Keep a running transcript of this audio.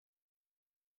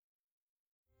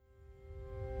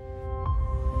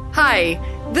Hi,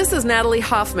 this is Natalie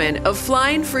Hoffman of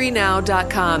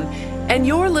FlyingFreeNow.com, and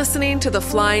you're listening to the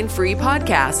Flying Free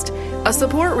Podcast, a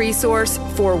support resource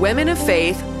for women of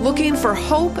faith looking for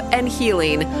hope and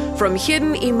healing from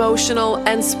hidden emotional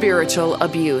and spiritual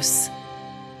abuse.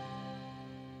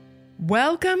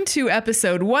 Welcome to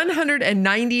episode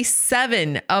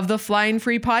 197 of the Flying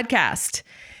Free Podcast.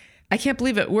 I can't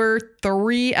believe it. We're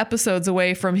 3 episodes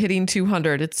away from hitting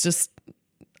 200. It's just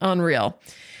unreal.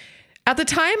 At the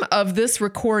time of this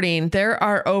recording, there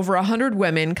are over 100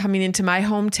 women coming into my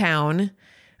hometown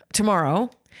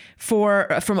tomorrow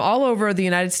from all over the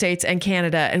United States and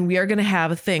Canada, and we are going to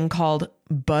have a thing called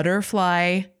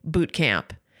Butterfly Boot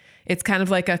Camp. It's kind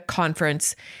of like a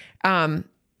conference.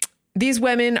 These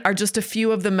women are just a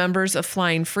few of the members of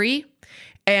Flying Free,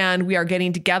 and we are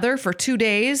getting together for 2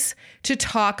 days to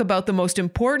talk about the most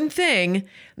important thing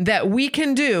that we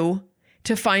can do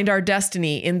to find our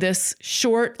destiny in this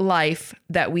short life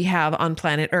that we have on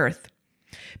planet Earth.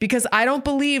 Because I don't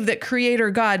believe that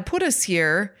Creator God put us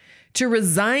here to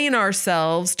resign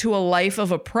ourselves to a life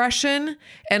of oppression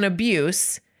and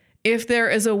abuse if there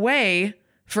is a way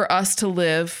for us to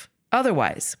live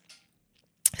otherwise.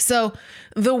 So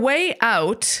the way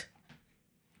out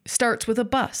starts with a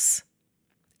bus.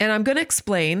 And I'm going to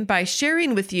explain by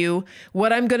sharing with you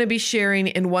what I'm going to be sharing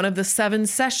in one of the 7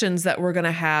 sessions that we're going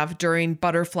to have during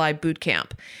Butterfly Boot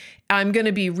Camp. I'm going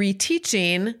to be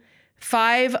reteaching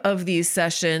 5 of these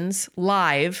sessions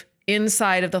live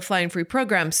inside of the Flying Free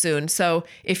program soon. So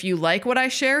if you like what I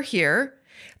share here,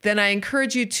 then I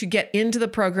encourage you to get into the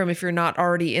program if you're not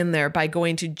already in there by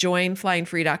going to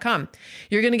joinflyingfree.com.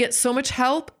 You're going to get so much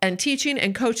help and teaching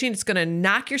and coaching. It's going to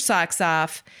knock your socks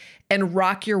off and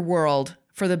rock your world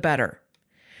for the better.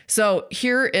 So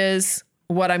here is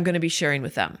what I'm going to be sharing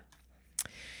with them.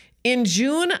 In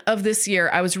June of this year,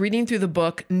 I was reading through the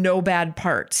book No Bad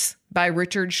Parts by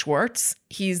Richard Schwartz.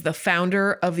 He's the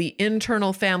founder of the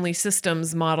Internal Family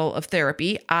Systems Model of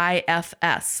Therapy,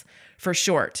 IFS for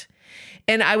short.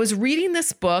 And I was reading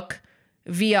this book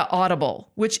via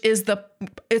Audible, which is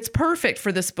it's perfect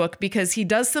for this book because he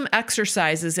does some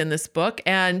exercises in this book.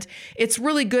 And it's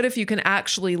really good if you can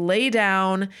actually lay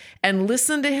down and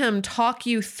listen to him talk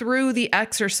you through the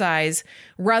exercise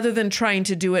rather than trying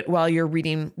to do it while you're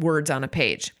reading words on a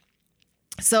page.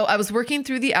 So I was working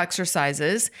through the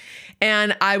exercises,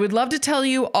 and I would love to tell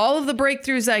you all of the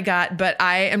breakthroughs I got, but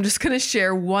I am just going to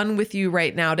share one with you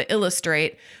right now to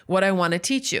illustrate what I want to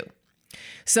teach you.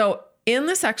 So in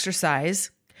this exercise,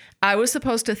 I was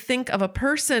supposed to think of a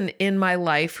person in my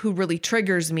life who really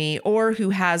triggers me or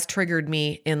who has triggered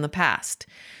me in the past.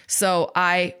 So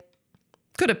I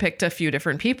could have picked a few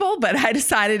different people, but I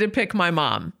decided to pick my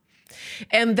mom.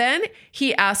 And then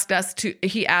he asked us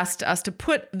to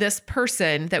put this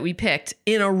person that we picked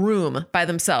in a room by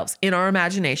themselves in our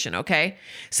imagination, okay?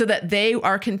 So that they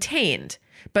are contained,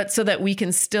 but so that we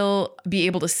can still be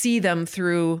able to see them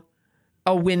through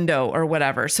a window or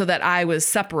whatever, so that I was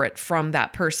separate from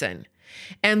that person.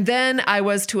 And then I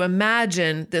was to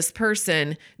imagine this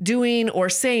person doing or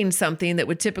saying something that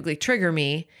would typically trigger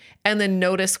me, and then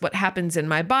notice what happens in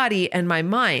my body and my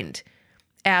mind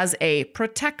as a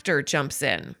protector jumps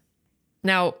in.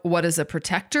 Now, what is a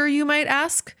protector, you might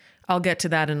ask? I'll get to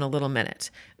that in a little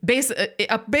minute.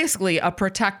 Basically, a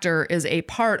protector is a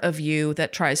part of you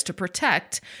that tries to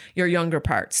protect your younger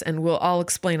parts, and I'll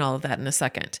explain all of that in a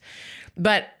second.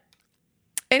 But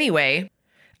anyway,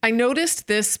 I noticed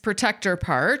this protector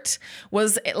part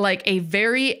was like a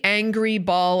very angry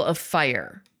ball of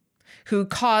fire who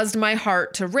caused my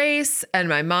heart to race and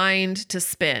my mind to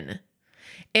spin.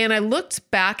 And I looked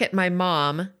back at my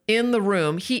mom in the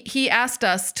room. He asked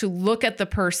us to look at the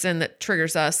person that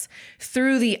triggers us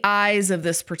through the eyes of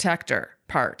this protector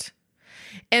part.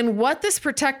 And what this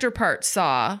protector part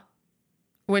saw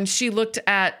when she looked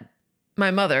at my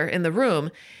mother in the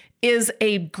room is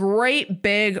a great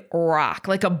big rock,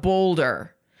 like a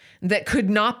boulder that could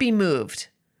not be moved,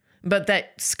 but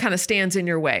that kind of stands in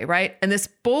your way, right? And this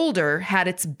boulder had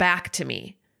its back to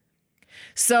me.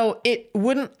 So it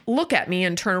wouldn't look at me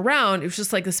and turn around. It was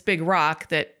just like this big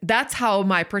rock. That's how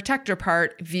my protector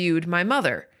part viewed my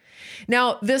mother.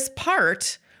 Now, this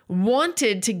part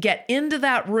wanted to get into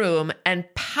that room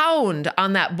and pound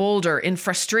on that boulder in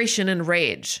frustration and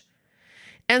rage.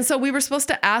 And so we were supposed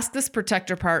to ask this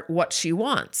protector part what she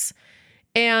wants.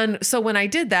 And so when I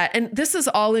did that, and this is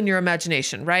all in your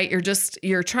imagination, right?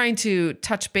 You're trying to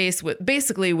touch base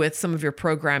with some of your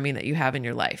programming that you have in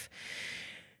your life.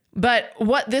 But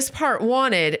what this part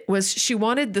wanted was she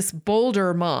wanted this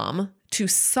boulder mom to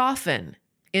soften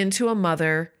into a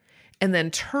mother and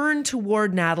then turn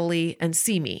toward Natalie and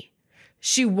see me.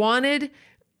 She wanted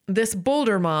this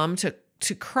Boulder mom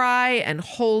to cry and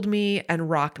hold me and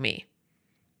rock me.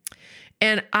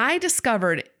 And I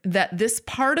discovered that this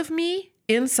part of me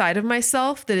inside of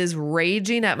myself that is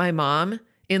raging at my mom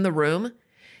in the room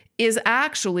is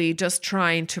actually just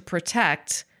trying to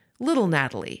protect little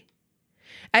Natalie.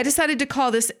 I decided to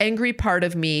call this angry part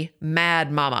of me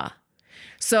Mad Mama.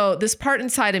 So this part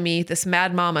inside of me, this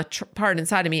Mad Mama part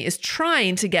inside of me is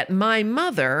trying to get my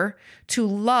mother to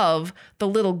love the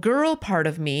little girl part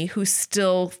of me who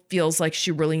still feels like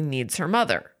she really needs her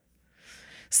mother.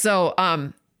 So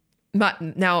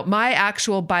my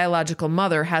actual biological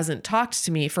mother hasn't talked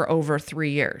to me for over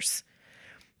 3 years.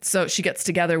 So she gets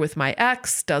together with my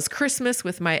ex, does Christmas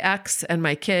with my ex and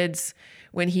my kids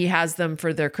when he has them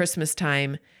for their Christmas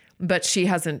time, but she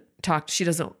hasn't talked. She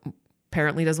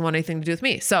apparently doesn't want anything to do with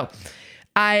me. So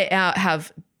I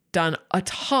have done a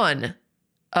ton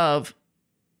of,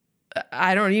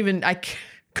 I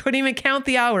couldn't even count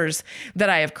the hours that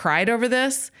I have cried over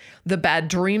this, the bad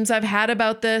dreams I've had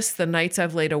about this, the nights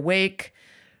I've laid awake,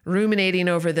 ruminating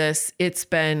over this. It's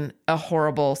been a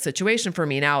horrible situation for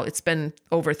me. Now it's been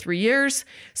over 3 years,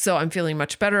 so I'm feeling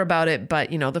much better about it. But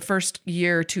the first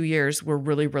year, 2 years were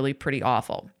really, really pretty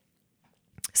awful.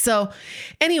 So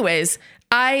anyways,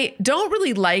 I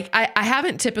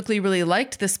haven't typically really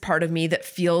liked this part of me that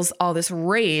feels all this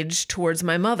rage towards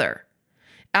my mother.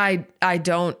 I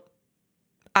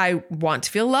want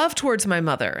to feel love towards my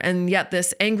mother. And yet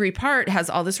this angry part has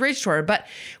all this rage toward her. But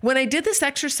when I did this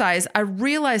exercise, I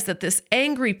realized that this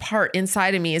angry part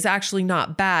inside of me is actually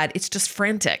not bad. It's just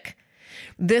frantic.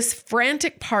 This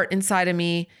frantic part inside of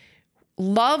me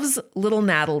loves little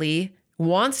Natalie,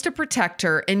 wants to protect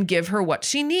her and give her what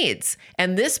she needs.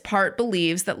 And this part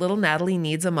believes that little Natalie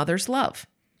needs a mother's love.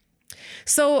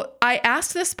 So I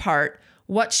asked this part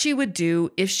what she would do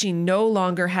if she no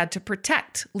longer had to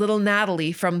protect little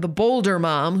Natalie from the Boulder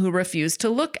mom who refused to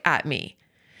look at me.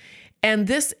 And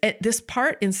this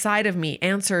part inside of me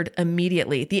answered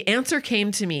immediately. The answer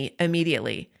came to me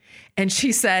immediately. And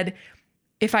she said,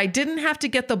 if I didn't have to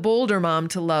get the Boulder mom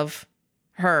to love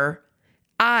her,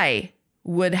 I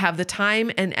would have the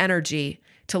time and energy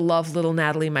to love little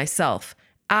Natalie myself.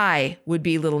 I would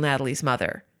be little Natalie's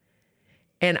mother.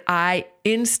 And I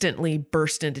instantly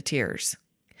burst into tears.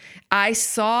 I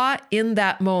saw in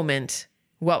that moment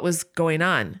what was going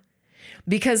on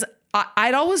because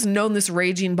I'd always known this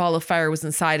raging ball of fire was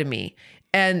inside of me.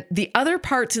 And the other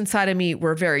parts inside of me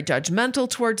were very judgmental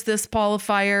towards this ball of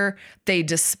fire. They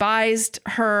despised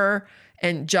her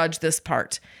and judged this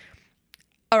part.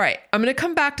 All right, I'm going to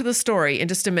come back to the story in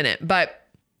just a minute, but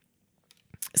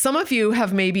some of you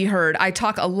have maybe heard, I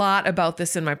talk a lot about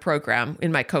this in my program,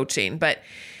 in my coaching, but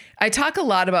I talk a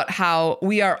lot about how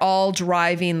we are all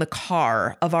driving the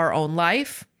car of our own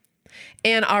life.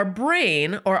 And our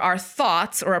brain or our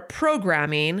thoughts or our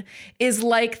programming is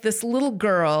like this little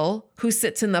girl who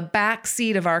sits in the back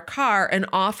seat of our car and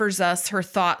offers us her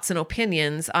thoughts and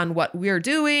opinions on what we're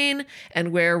doing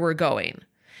and where we're going.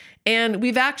 And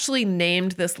we've actually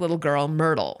named this little girl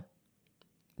Myrtle.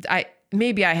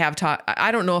 Maybe I have talked,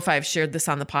 I don't know if I've shared this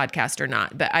on the podcast or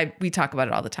not, but we talk about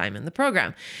it all the time in the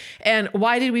program. And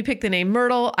why did we pick the name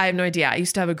Myrtle? I have no idea. I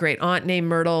used to have a great aunt named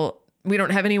Myrtle. We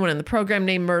don't have anyone in the program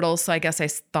named Myrtle, so I guess I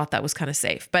thought that was kind of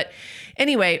safe. But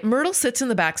anyway, Myrtle sits in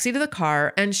the backseat of the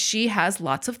car and she has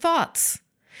lots of thoughts.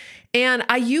 And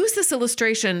I use this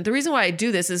illustration. The reason why I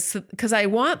do this is because I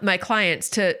want my clients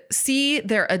to see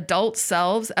their adult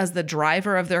selves as the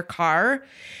driver of their car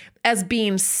as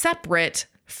being separate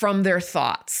from their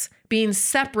thoughts, being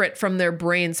separate from their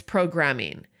brain's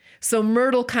programming. So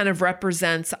Myrtle kind of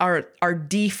represents our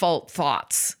default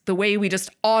thoughts, the way we just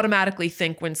automatically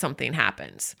think when something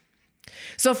happens.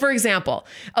 So for example,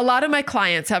 a lot of my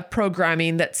clients have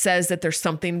programming that says that there's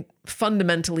something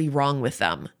fundamentally wrong with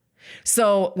them.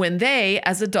 So when they,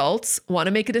 as adults, want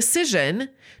to make a decision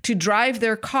to drive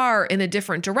their car in a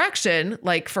different direction,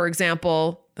 like for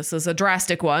example, this is a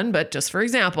drastic one, but just for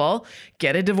example,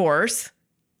 get a divorce,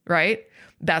 right?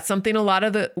 That's something a lot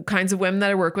of the kinds of women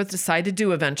that I work with decide to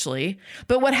do eventually.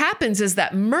 But what happens is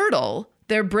that Myrtle,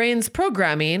 their brain's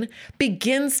programming,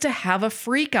 begins to have a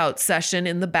freak out session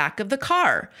in the back of the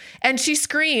car. And she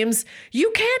screams,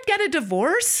 "You can't get a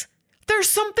divorce. There's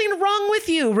something wrong with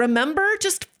you. Remember,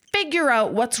 just figure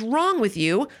out what's wrong with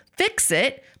you, fix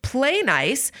it, play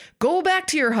nice, go back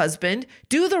to your husband,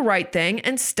 do the right thing,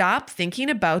 and stop thinking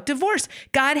about divorce.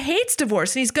 God hates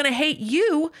divorce, and he's going to hate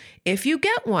you if you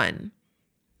get one."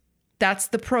 That's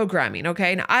the programming,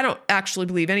 okay? Now, I don't actually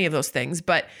believe any of those things,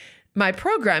 but my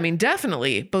programming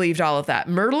definitely believed all of that.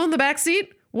 Myrtle in the backseat,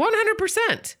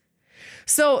 100%.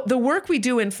 So the work we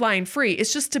do in Flying Free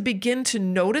is just to begin to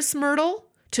notice Myrtle,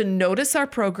 to notice our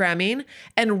programming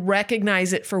and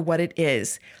recognize it for what it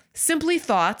is. Simply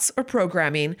thoughts or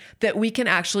programming that we can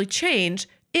actually change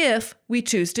if we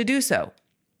choose to do so.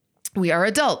 We are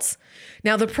adults.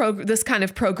 Now, this kind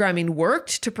of programming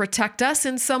worked to protect us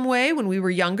in some way when we were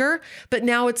younger, but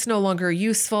now it's no longer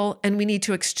useful, and we need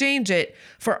to exchange it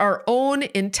for our own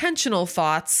intentional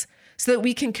thoughts so that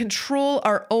we can control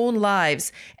our own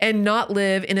lives and not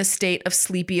live in a state of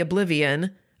sleepy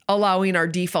oblivion, allowing our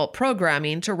default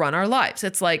programming to run our lives.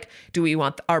 It's like, do we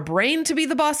want our brain to be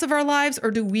the boss of our lives, or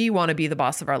do we want to be the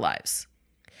boss of our lives?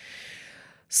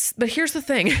 But here's the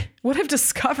thing. What I've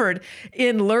discovered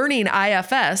in learning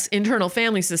IFS, internal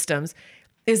family systems,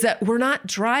 is that we're not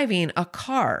driving a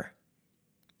car.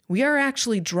 We are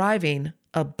actually driving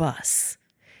a bus.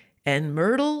 And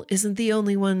Myrtle isn't the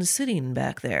only one sitting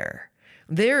back there.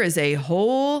 There is a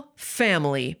whole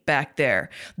family back there.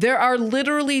 There are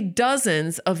literally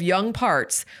dozens of young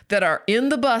parts that are in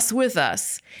the bus with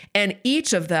us, and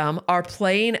each of them are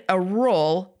playing a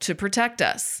role to protect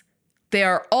us. They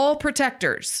are all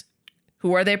protectors.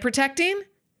 Who are they protecting?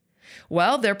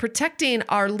 Well, they're protecting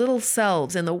our little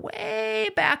selves in the way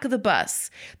back of the bus.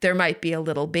 There might be a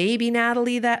little baby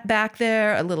Natalie that back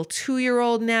there, a little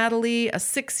 2-year-old Natalie, a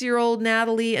 6-year-old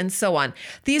Natalie, and so on.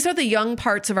 These are the young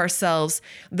parts of ourselves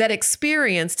that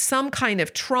experienced some kind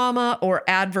of trauma or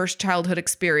adverse childhood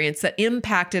experience that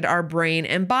impacted our brain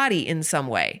and body in some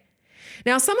way.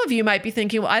 Now, some of you might be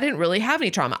thinking, well, I didn't really have any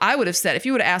trauma. I would have said, if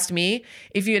you would have asked me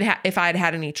if I'd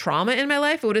had any trauma in my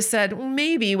life, I would have said, well,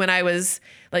 maybe when I was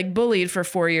like bullied for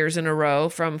 4 years in a row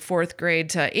from 4th grade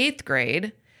to 8th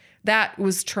grade, that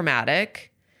was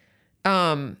traumatic.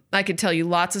 I could tell you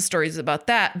lots of stories about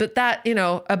that, but that,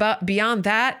 about beyond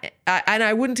that,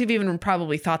 I wouldn't have even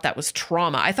probably thought that was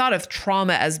trauma. I thought of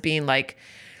trauma as being like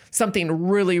something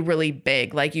really, really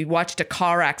big. Like you watched a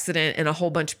car accident and a whole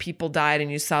bunch of people died and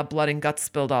you saw blood and guts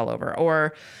spilled all over,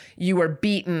 or you were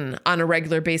beaten on a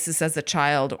regular basis as a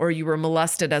child, or you were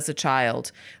molested as a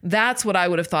child. That's what I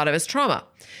would have thought of as trauma.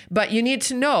 But you need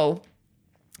to know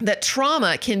that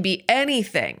trauma can be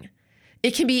anything.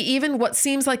 It can be even what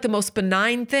seems like the most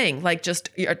benign thing, like just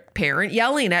your parent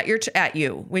yelling at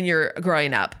you when you're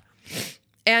growing up.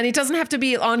 And it doesn't have to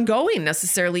be ongoing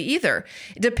necessarily either.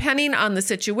 Depending on the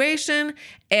situation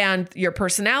and your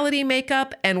personality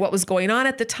makeup and what was going on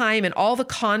at the time and all the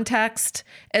context,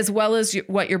 as well as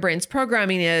what your brain's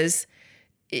programming is,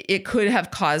 it could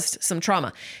have caused some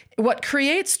trauma. What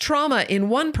creates trauma in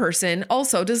one person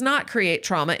also does not create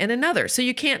trauma in another. So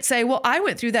you can't say, well, I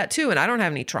went through that too and I don't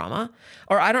have any trauma,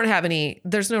 or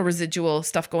there's no residual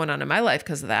stuff going on in my life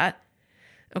because of that.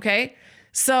 Okay?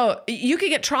 So you could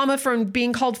get trauma from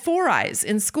being called Four Eyes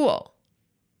in school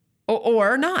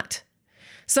or not.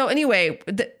 So anyway,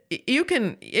 you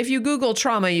can, if you Google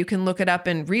trauma, you can look it up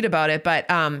and read about it. But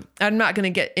I'm not going to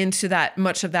get into that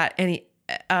much of that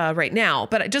right now.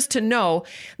 But just to know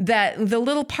that the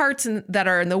little parts that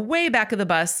are in the way back of the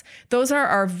bus, those are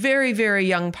our very, very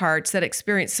young parts that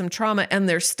experience some trauma and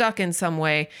they're stuck in some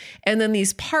way. And then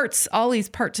all these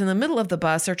parts in the middle of the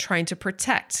bus are trying to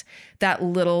protect that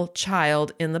little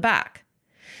child in the back.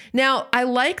 Now, I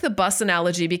like the bus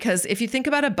analogy because if you think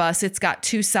about a bus, it's got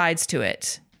two sides to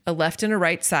it, a left and a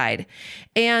right side.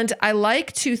 And I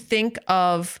like to think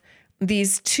of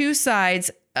these two sides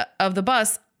of the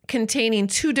bus containing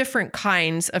two different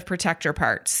kinds of protector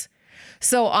parts.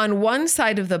 So on one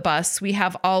side of the bus, we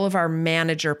have all of our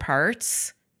manager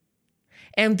parts.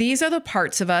 And these are the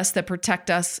parts of us that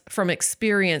protect us from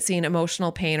experiencing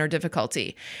emotional pain or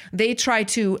difficulty. They try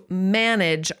to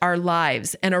manage our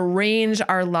lives and arrange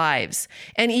our lives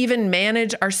and even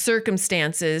manage our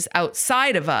circumstances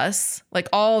outside of us, like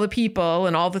all the people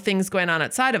and all the things going on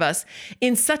outside of us,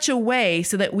 in such a way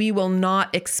so that we will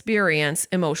not experience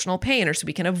emotional pain or so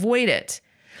we can avoid it.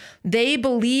 They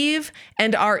believe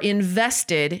and are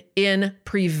invested in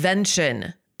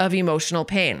prevention of emotional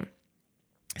pain.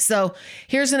 So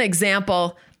here's an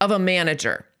example of a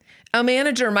manager. A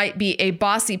manager might be a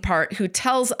bossy part who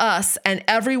tells us and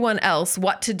everyone else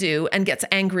what to do and gets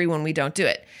angry when we don't do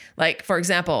it. Like, for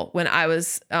example, when I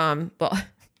was,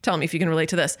 tell me if you can relate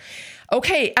to this.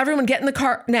 Okay, everyone get in the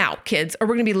car now, kids, or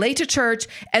we're going to be late to church,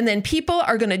 and then people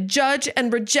are going to judge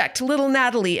and reject little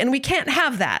Natalie, and we can't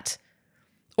have that.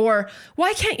 Or,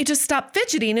 why can't you just stop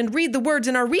fidgeting and read the words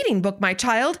in our reading book, my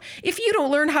child? If you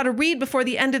don't learn how to read before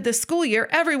the end of this school year,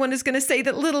 everyone is going to say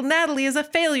that little Natalie is a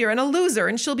failure and a loser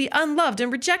and she'll be unloved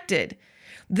and rejected.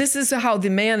 This is how the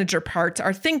manager parts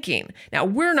are thinking. Now,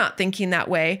 we're not thinking that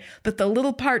way, but the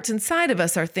little parts inside of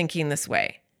us are thinking this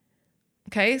way.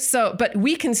 Okay, but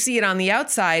we can see it on the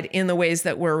outside in the ways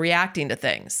that we're reacting to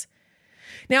things.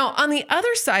 Now, on the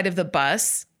other side of the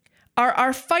bus are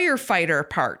our firefighter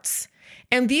parts.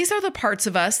 And these are the parts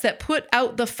of us that put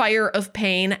out the fire of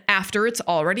pain after it's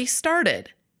already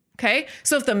started. Okay,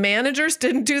 so if the managers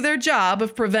didn't do their job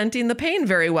of preventing the pain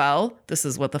very well, this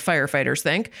is what the firefighters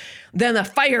think, then the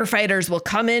firefighters will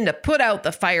come in to put out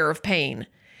the fire of pain.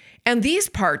 And these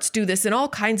parts do this in all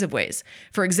kinds of ways.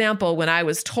 For example, when I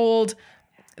was told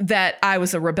that I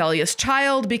was a rebellious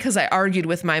child because I argued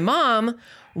with my mom,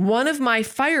 one of my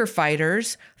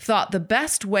firefighters thought the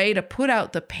best way to put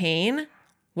out the pain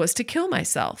was to kill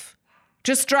myself.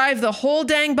 Just drive the whole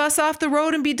dang bus off the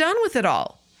road and be done with it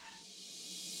all.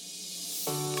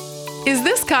 Is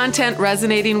this content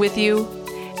resonating with you?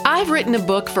 I've written a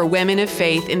book for women of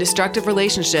faith in destructive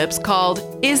relationships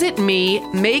called Is It Me?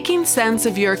 Making Sense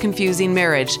of Your Confusing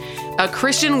Marriage, a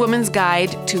Christian woman's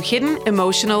guide to hidden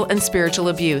emotional and spiritual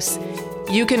abuse.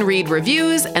 You can read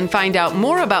reviews and find out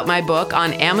more about my book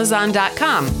on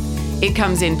Amazon.com. It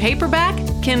comes in paperback,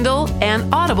 Kindle,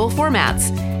 and Audible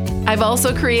formats. I've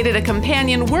also created a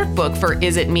companion workbook for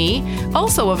Is It Me,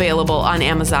 also available on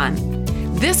Amazon.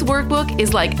 This workbook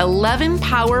is like 11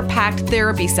 power-packed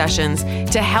therapy sessions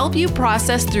to help you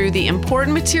process through the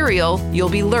important material you'll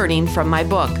be learning from my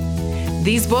book.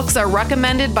 These books are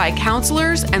recommended by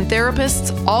counselors and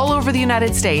therapists all over the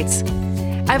United States.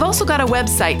 I've also got a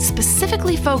website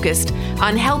specifically focused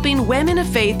on helping women of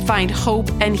faith find hope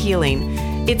and healing.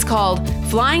 It's called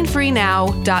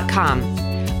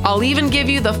flyingfreenow.com. I'll even give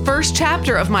you the first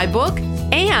chapter of my book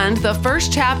and the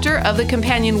first chapter of the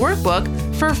companion workbook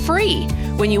for free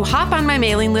when you hop on my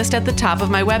mailing list at the top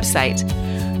of my website.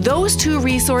 Those two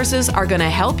resources are going to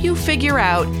help you figure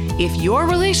out if your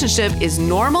relationship is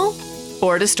normal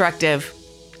or destructive.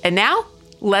 And now,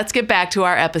 let's get back to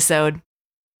our episode.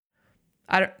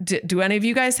 Do any of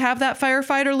you guys have that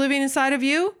firefighter living inside of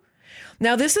you?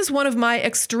 Now, this is one of my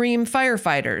extreme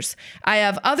firefighters. I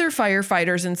have other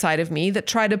firefighters inside of me that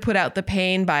try to put out the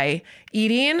pain by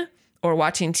eating or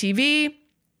watching TV.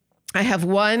 I have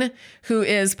one who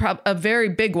is a very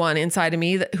big one inside of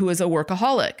me who is a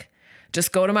workaholic.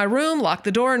 Just go to my room, lock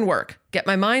the door, and work. Get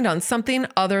my mind on something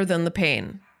other than the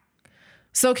pain.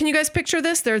 So can you guys picture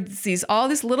this? There's all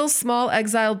these little small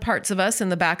exiled parts of us in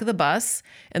the back of the bus,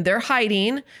 and they're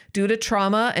hiding due to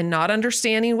trauma and not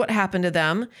understanding what happened to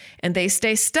them. And they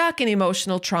stay stuck in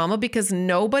emotional trauma because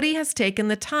nobody has taken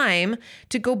the time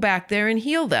to go back there and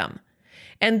heal them.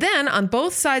 And then on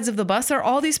both sides of the bus are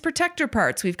all these protector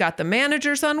parts. We've got the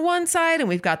managers on one side and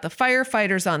we've got the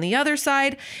firefighters on the other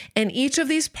side. And each of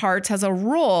these parts has a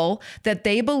role that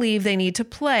they believe they need to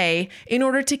play in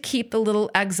order to keep the little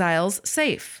exiles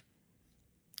safe.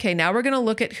 Okay, now we're going to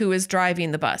look at who is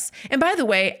driving the bus. And by the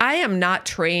way, I am not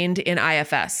trained in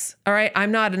IFS. All right,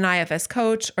 I'm not an IFS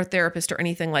coach or therapist or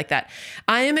anything like that.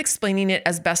 I am explaining it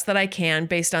as best that I can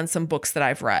based on some books that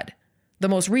I've read. The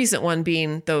most recent one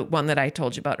being the one that I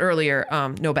told you about earlier,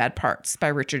 No Bad Parts by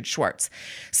Richard Schwartz.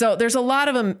 So there's a lot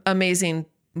of amazing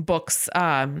books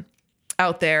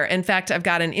out there. In fact, I've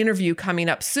got an interview coming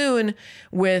up soon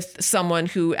with someone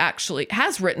who actually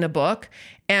has written a book,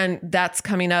 and that's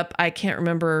coming up. I can't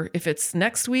remember if it's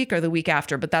next week or the week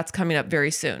after, but that's coming up very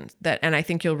soon. And I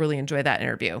think you'll really enjoy that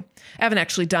interview. I haven't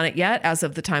actually done it yet as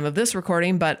of the time of this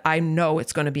recording, but I know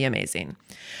it's going to be amazing.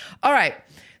 All right.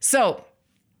 So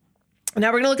now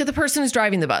we're going to look at the person who's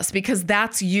driving the bus, because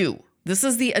that's you. This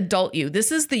is the adult you. This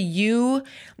is the you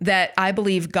that I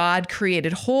believe God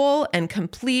created whole and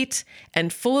complete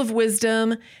and full of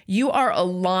wisdom. You are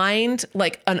aligned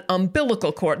like an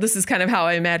umbilical cord. This is kind of how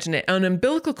I imagine it. An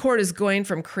umbilical cord is going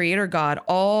from Creator God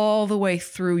all the way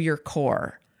through your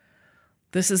core.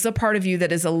 This is a part of you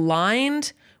that is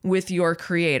aligned with your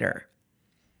Creator.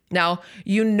 Now,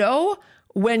 you know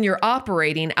when you're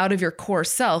operating out of your core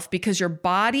self because your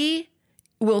body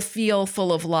will feel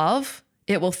full of love.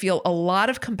 It will feel a lot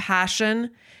of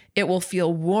compassion. It will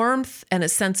feel warmth and a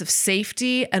sense of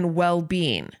safety and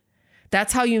well-being.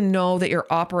 That's how you know that you're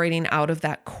operating out of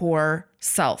that core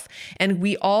self. And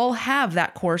we all have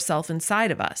that core self inside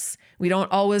of us. We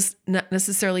don't always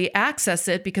necessarily access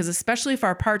it because, especially if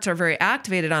our parts are very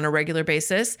activated on a regular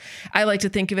basis, I like to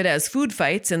think of it as food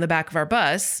fights in the back of our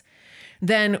bus,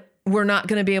 then we're not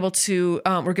going to be able to,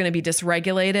 we're going to be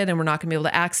dysregulated and we're not going to be able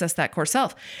to access that core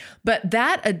self. But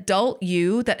that adult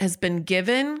you that has been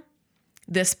given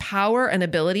this power and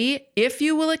ability, if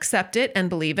you will accept it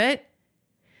and believe it,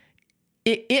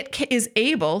 it is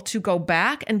able to go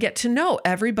back and get to know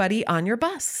everybody on your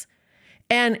bus.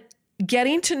 And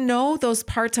getting to know those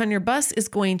parts on your bus is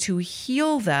going to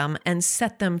heal them and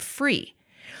set them free.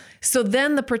 So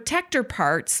then the protector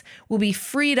parts will be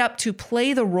freed up to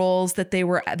play the roles that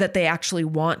they actually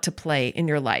want to play in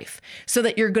your life, so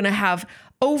that you're going to have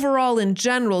overall, in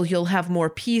general, you'll have more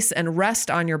peace and rest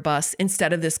on your bus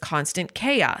instead of this constant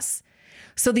chaos.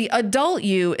 So the adult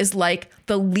you is like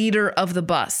the leader of the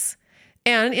bus.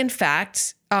 And in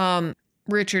fact,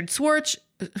 Richard Schwartz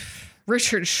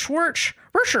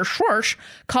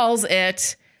calls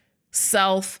it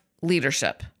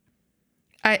self-leadership.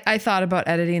 I thought about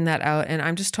editing that out, and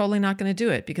I'm just totally not going to do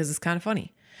it because it's kind of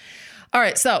funny. All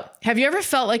right. So have you ever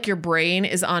felt like your brain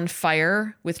is on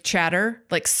fire with chatter?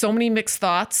 Like so many mixed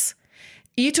thoughts.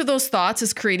 Each of those thoughts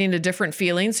is creating a different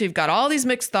feeling. So you've got all these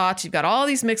mixed thoughts. You've got all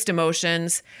these mixed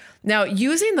emotions. Now,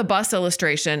 using the bus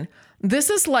illustration, this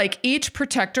is like each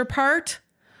protector part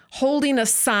holding a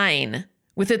sign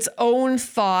with its own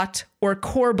thought or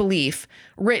core belief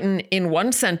written in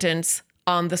one sentence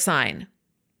on the sign.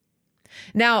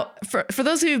 Now, for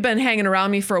those of you who've been hanging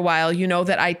around me for a while, you know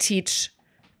that I teach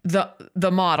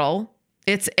the model.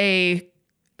 It's a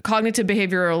cognitive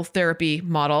behavioral therapy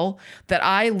model that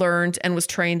I learned and was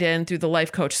trained in through the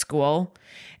Life Coach School.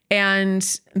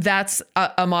 And that's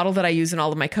a model that I use in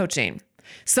all of my coaching.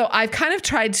 So I've kind of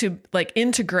tried to like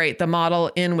integrate the model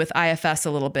in with IFS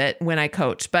a little bit when I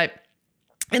coach. But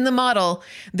in the model,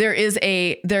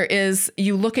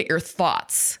 you look at your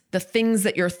thoughts, the things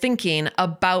that you're thinking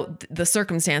about the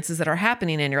circumstances that are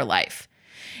happening in your life.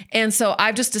 And so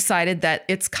I've just decided that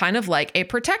it's kind of like a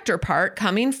protector part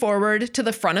coming forward to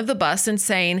the front of the bus and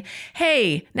saying,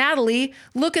 hey, Natalie,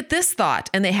 look at this thought.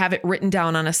 And they have it written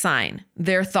down on a sign,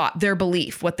 their thought, their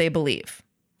belief, what they believe.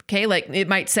 Okay. Like it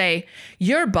might say,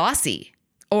 you're bossy,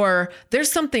 or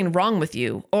there's something wrong with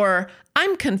you, or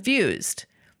I'm confused.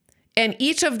 And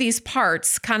each of these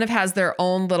parts kind of has their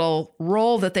own little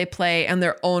role that they play and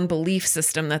their own belief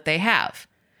system that they have.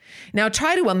 Now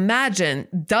try to imagine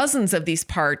dozens of these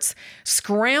parts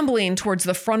scrambling towards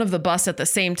the front of the bus at the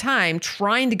same time,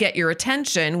 trying to get your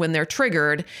attention when they're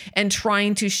triggered and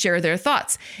trying to share their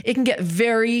thoughts. It can get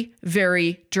very,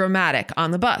 very dramatic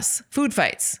on the bus. Food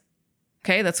fights.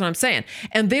 Okay, that's what I'm saying.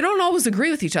 And they don't always agree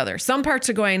with each other. Some parts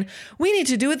are going, we need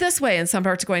to do it this way. And some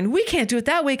parts are going, we can't do it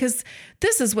that way because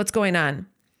this is what's going on.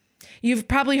 You've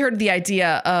probably heard the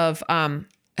idea of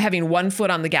having one foot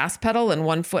on the gas pedal and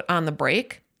one foot on the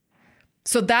brake.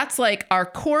 So that's like our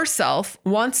core self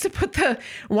wants to put the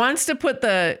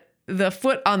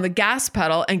foot on the gas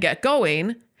pedal and get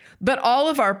going, but all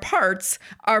of our parts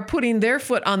are putting their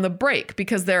foot on the brake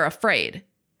because they're afraid.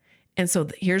 And so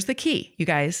here's the key, you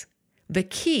guys. The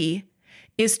key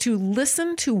is to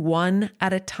listen to one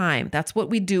at a time. That's what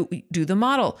we do. We do the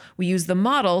model. We use the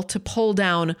model to pull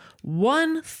down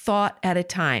one thought at a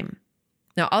time.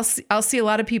 Now, I'll see a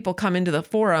lot of people come into the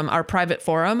forum, our private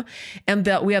forum, and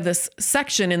we have this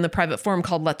section in the private forum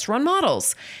called Let's Run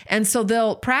Models. And so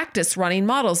they'll practice running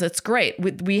models. It's great.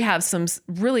 We have some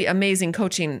really amazing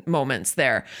coaching moments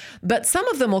there. But some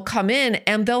of them will come in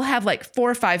and they'll have like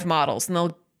 4 or 5 models and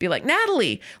they'll be like,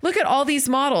 Natalie, look at all these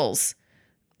models.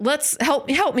 Let's help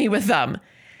me with them.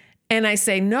 And I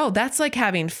say, no, that's like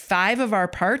having 5 of our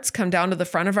parts come down to the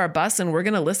front of our bus and we're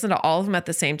going to listen to all of them at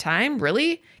the same time.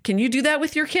 Really? Can you do that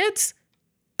with your kids?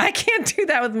 I can't do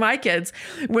that with my kids.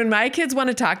 When my kids want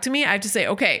to talk to me, I have to say,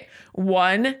 okay,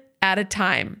 one at a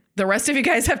time. The rest of you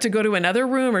guys have to go to another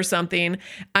room or something.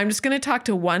 I'm just going to talk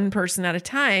to one person at a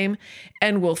time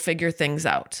and we'll figure things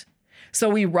out. So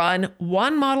we run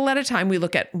one model at a time. We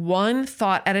look at one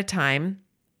thought at a time.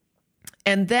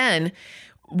 And then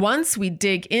once we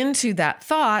dig into that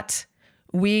thought,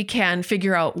 we can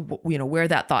figure out, where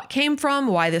that thought came from,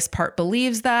 why this part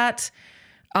believes that.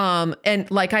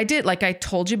 And like I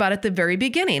told you about at the very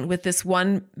beginning with this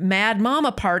one mad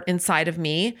mama part inside of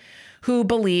me who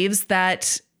believes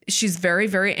that she's very,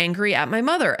 very angry at my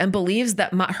mother and believes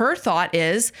that her thought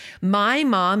is my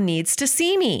mom needs to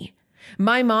see me.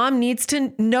 My mom needs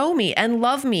to know me and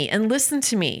love me and listen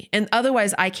to me. And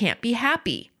otherwise I can't be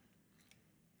happy.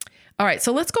 All right,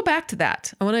 so let's go back to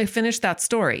that. I want to finish that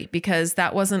story because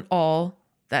that wasn't all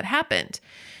that happened.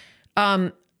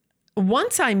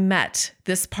 Once I met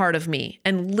this part of me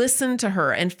and listened to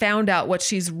her and found out what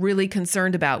she's really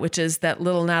concerned about, which is that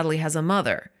little Natalie has a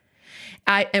mother.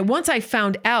 And once I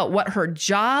found out what her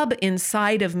job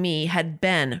inside of me had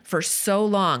been for so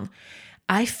long,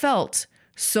 I felt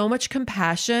so much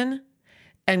compassion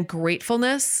and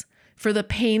gratefulness for the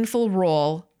painful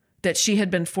role that she had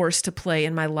been forced to play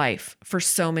in my life for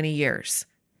so many years.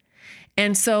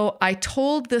 And so I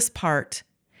told this part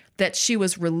that she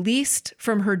was released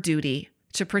from her duty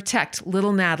to protect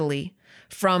little Natalie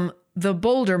from the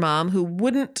Boulder mom who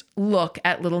wouldn't look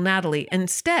at little Natalie.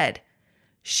 Instead,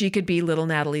 she could be little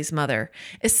Natalie's mother.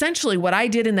 Essentially, what I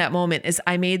did in that moment is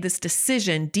I made this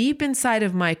decision deep inside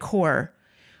of my core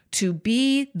to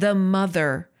be the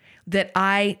mother that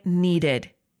I needed.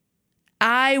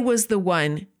 I was the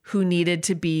one who needed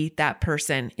to be that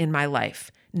person in my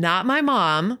life, not my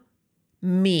mom,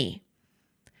 me.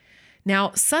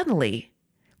 Now, suddenly,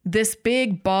 this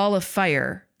big ball of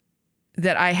fire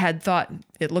that I had thought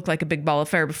it looked like a big ball of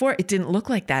fire before, it didn't look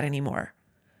like that anymore.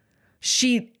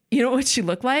 You know what she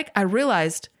looked like? I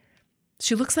realized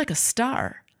she looks like a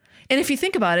star. And if you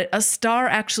think about it, a star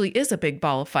actually is a big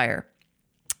ball of fire.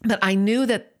 But I knew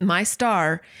that my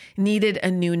star needed a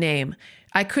new name.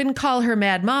 I couldn't call her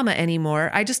Mad Mama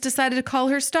anymore. I just decided to call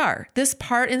her Star. This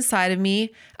part inside of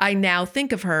me, I now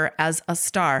think of her as a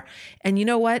star. And you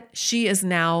know what? She is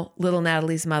now little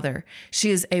Natalie's mother.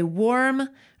 She is a warm,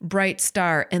 bright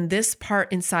star. And this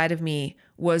part inside of me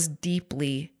was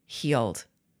deeply healed.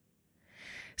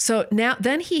 So now,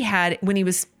 then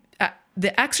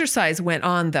the exercise went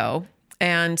on though.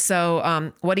 And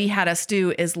so what he had us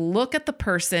do is look at the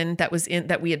person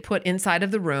that we had put inside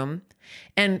of the room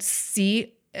and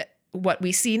see what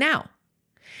we see now.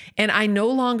 And I no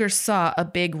longer saw a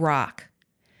big rock.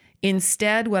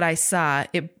 Instead, what I saw,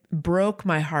 it broke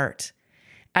my heart.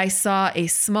 I saw a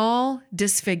small,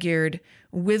 disfigured,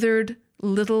 withered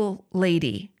little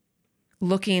lady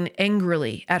looking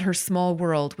angrily at her small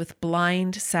world with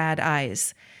blind, sad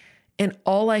eyes. And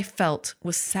all I felt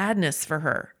was sadness for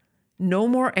her. No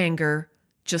more anger,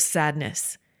 just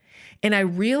sadness. And I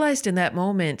realized in that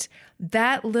moment,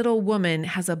 that little woman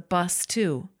has a bus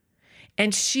too.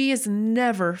 And she has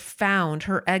never found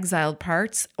her exiled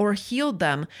parts or healed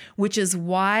them, which is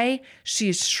why she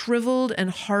is shriveled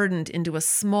and hardened into a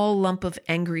small lump of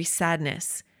angry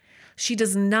sadness. She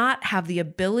does not have the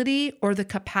ability or the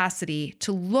capacity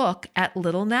to look at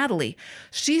little Natalie.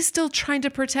 She's still trying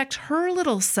to protect her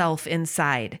little self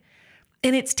inside.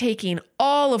 And it's taking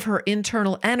all of her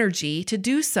internal energy to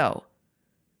do so.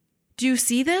 Do you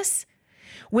see this?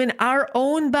 When our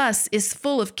own bus is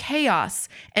full of chaos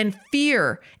and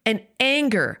fear and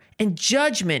anger and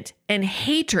judgment and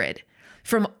hatred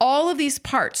from all of these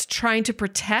parts trying to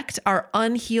protect our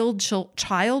unhealed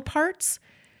child parts,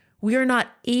 we are not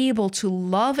able to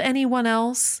love anyone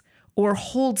else or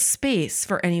hold space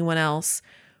for anyone else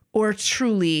or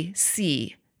truly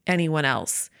see anyone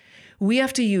else. We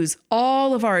have to use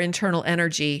all of our internal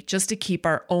energy just to keep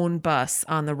our own bus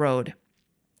on the road.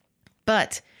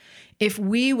 But if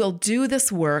we will do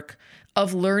this work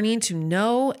of learning to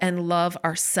know and love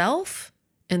ourselves,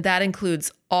 and that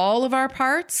includes all of our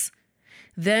parts,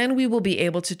 then we will be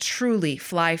able to truly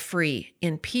fly free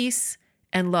in peace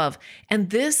and love.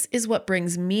 And this is what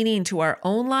brings meaning to our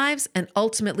own lives and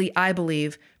ultimately, I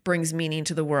believe, brings meaning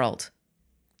to the world.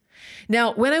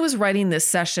 Now, when I was writing this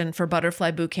session for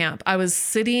Butterfly Bootcamp, I was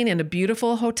sitting in a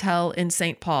beautiful hotel in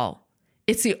St. Paul.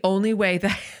 It's the only way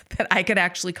that I could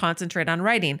actually concentrate on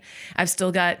writing. I've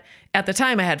still got, at the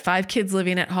time, I had 5 kids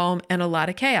living at home and a lot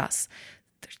of chaos.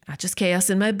 There's not just chaos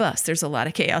in my bus. There's a lot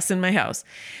of chaos in my house.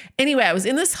 Anyway, I was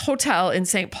in this hotel in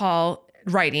St. Paul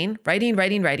writing.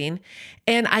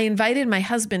 And I invited my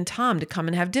husband, Tom, to come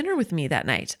and have dinner with me that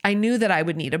night. I knew that I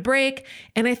would need a break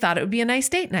and I thought it would be a nice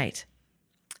date night.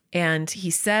 And he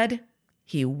said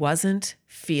he wasn't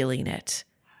feeling it.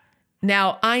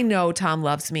 Now, I know Tom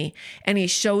loves me, and he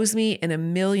shows me in a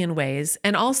million ways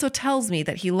and also tells me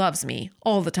that he loves me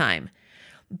all the time.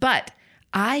 But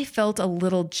I felt a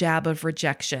little jab of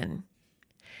rejection.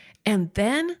 And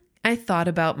then I thought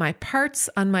about my parts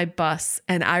on my bus,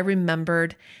 and I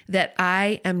remembered that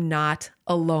I am not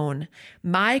alone.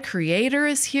 My Creator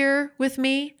is here with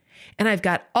me, and I've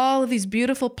got all of these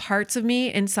beautiful parts of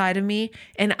me inside of me,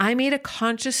 and I made a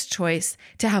conscious choice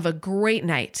to have a great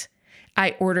night.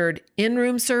 I ordered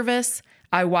in-room service.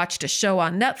 I watched a show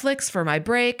on Netflix for my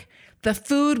break. The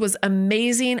food was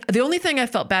amazing. The only thing I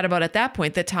felt bad about at that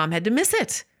point that Tom had to miss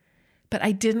it. But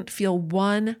I didn't feel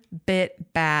one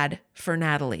bit bad for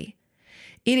Natalie.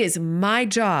 It is my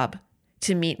job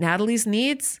to meet Natalie's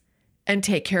needs and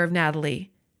take care of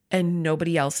Natalie, and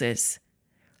nobody else's.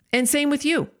 And same with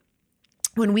you.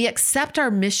 When we accept our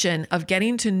mission of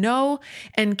getting to know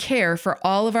and care for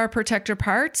all of our protector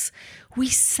parts, we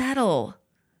settle.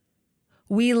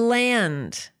 We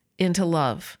land into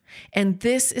love. And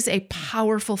this is a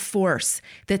powerful force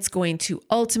that's going to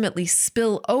ultimately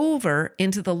spill over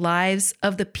into the lives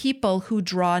of the people who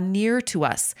draw near to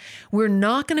us. We're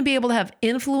not going to be able to have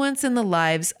influence in the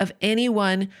lives of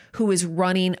anyone who is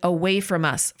running away from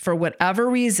us for whatever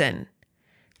reason.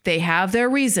 They have their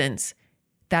reasons.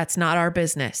 That's not our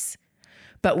business.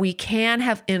 but we can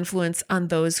have influence on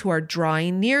those who are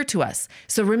drawing near to us.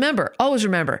 So remember, always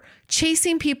remember,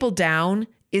 chasing people down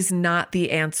is not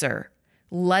the answer.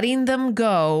 Letting them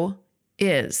go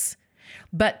is.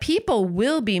 But people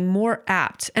will be more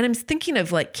apt. And I'm thinking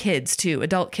of like kids too,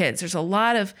 adult kids.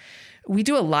 We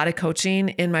do a lot of coaching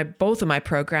in both of my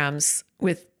programs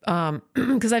with,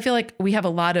 because I feel like we have a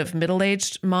lot of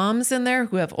middle-aged moms in there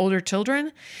who have older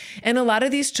children. And a lot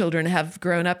of these children have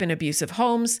grown up in abusive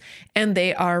homes and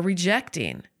they are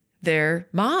rejecting their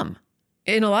mom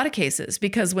in a lot of cases,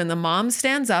 because when the mom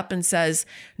stands up and says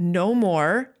no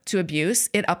more to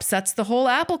abuse, it upsets the whole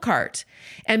apple cart.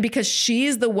 And because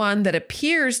she's the one that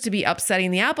appears to be upsetting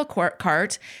the apple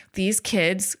cart, these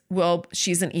kids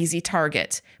she's an easy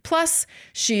target. Plus,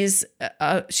 she's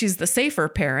the safer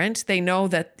parent. They know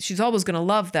that she's always going to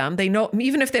love them. They know,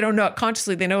 even if they don't know it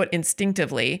consciously, they know it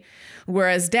instinctively.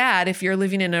 Whereas dad, if you're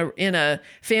living in a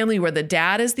family where the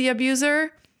dad is the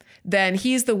abuser, then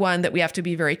he's the one that we have to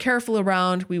be very careful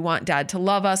around. We want dad to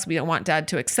love us. We don't want dad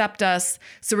to accept us.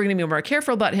 So we're going to be more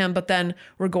careful about him, but then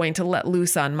we're going to let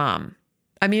loose on mom.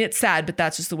 I mean, it's sad, but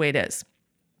that's just the way it is.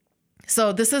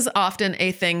 So this is often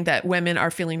a thing that women are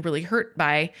feeling really hurt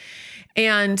by.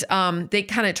 And they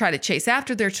kind of try to chase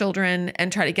after their children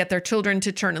and try to get their children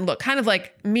to turn and look, kind of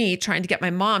like me trying to get my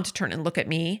mom to turn and look at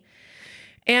me.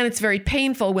 And it's very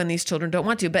painful when these children don't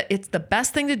want to, but it's the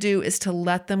best thing to do is to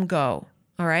let them go.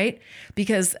 All right.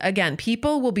 Because again,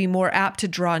 people will be more apt to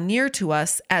draw near to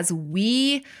us as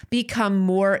we become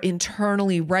more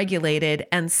internally regulated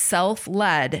and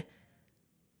self-led,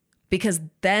 because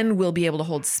then we'll be able to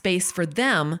hold space for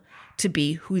them to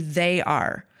be who they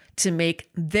are, to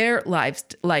make their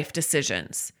life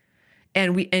decisions.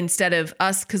 And instead of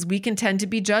us, because we can tend to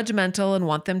be judgmental and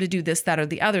want them to do this, that, or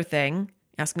the other thing.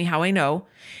 Ask me how I know.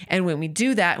 And when we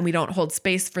do that and we don't hold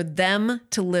space for them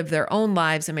to live their own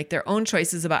lives and make their own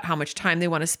choices about how much time they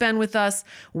want to spend with us,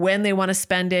 when they want to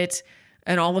spend it,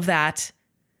 and all of that,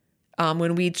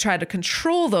 when we try to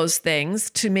control those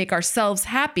things to make ourselves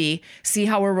happy, see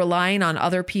how we're relying on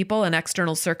other people and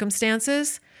external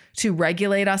circumstances to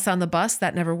regulate us on the bus,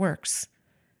 that never works.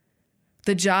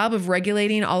 The job of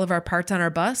regulating all of our parts on our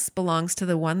bus belongs to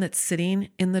the one that's sitting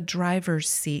in the driver's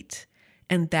seat,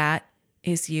 and that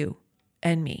is you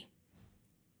and me.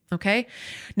 Okay.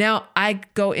 Now I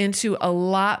go into a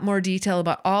lot more detail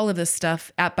about all of this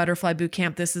stuff at Butterfly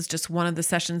Bootcamp. This is just one of the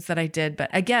sessions that I did. But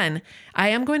again, I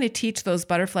am going to teach those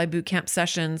Butterfly Bootcamp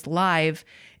sessions live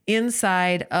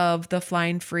inside of the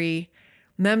Flying Free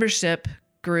membership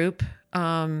group,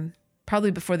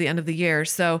 probably before the end of the year.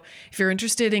 So if you're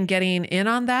interested in getting in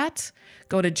on that,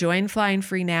 go to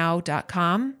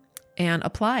joinflyingfreenow.com and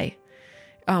apply.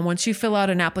 Once you fill out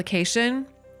an application,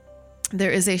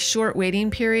 there is a short waiting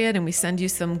period and we send you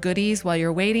some goodies while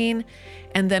you're waiting.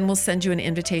 And then we'll send you an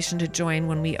invitation to join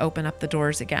when we open up the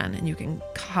doors again. And you can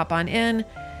hop on in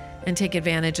and take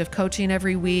advantage of coaching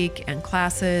every week and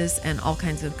classes and all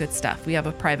kinds of good stuff. We have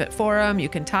a private forum. You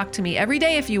can talk to me every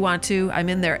day if you want to. I'm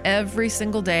in there every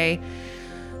single day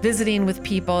visiting with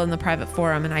people in the private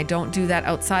forum. And I don't do that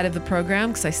outside of the program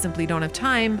because I simply don't have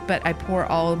time, but I pour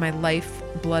all of my life,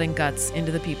 blood, and guts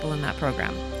into the people in that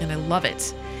program. And I love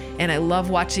it. And I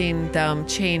love watching them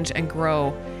change and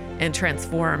grow and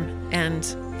transform and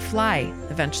fly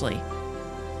eventually.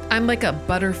 I'm like a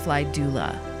butterfly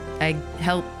doula. I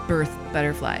help birth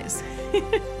butterflies.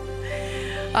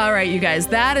 All right, you guys,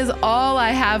 that is all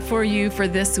I have for you for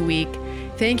this week.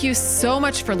 Thank you so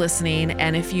much for listening.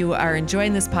 And if you are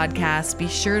enjoying this podcast, be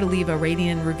sure to leave a rating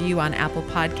and review on Apple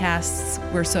Podcasts.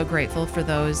 We're so grateful for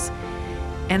those.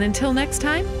 And until next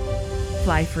time,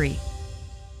 fly free.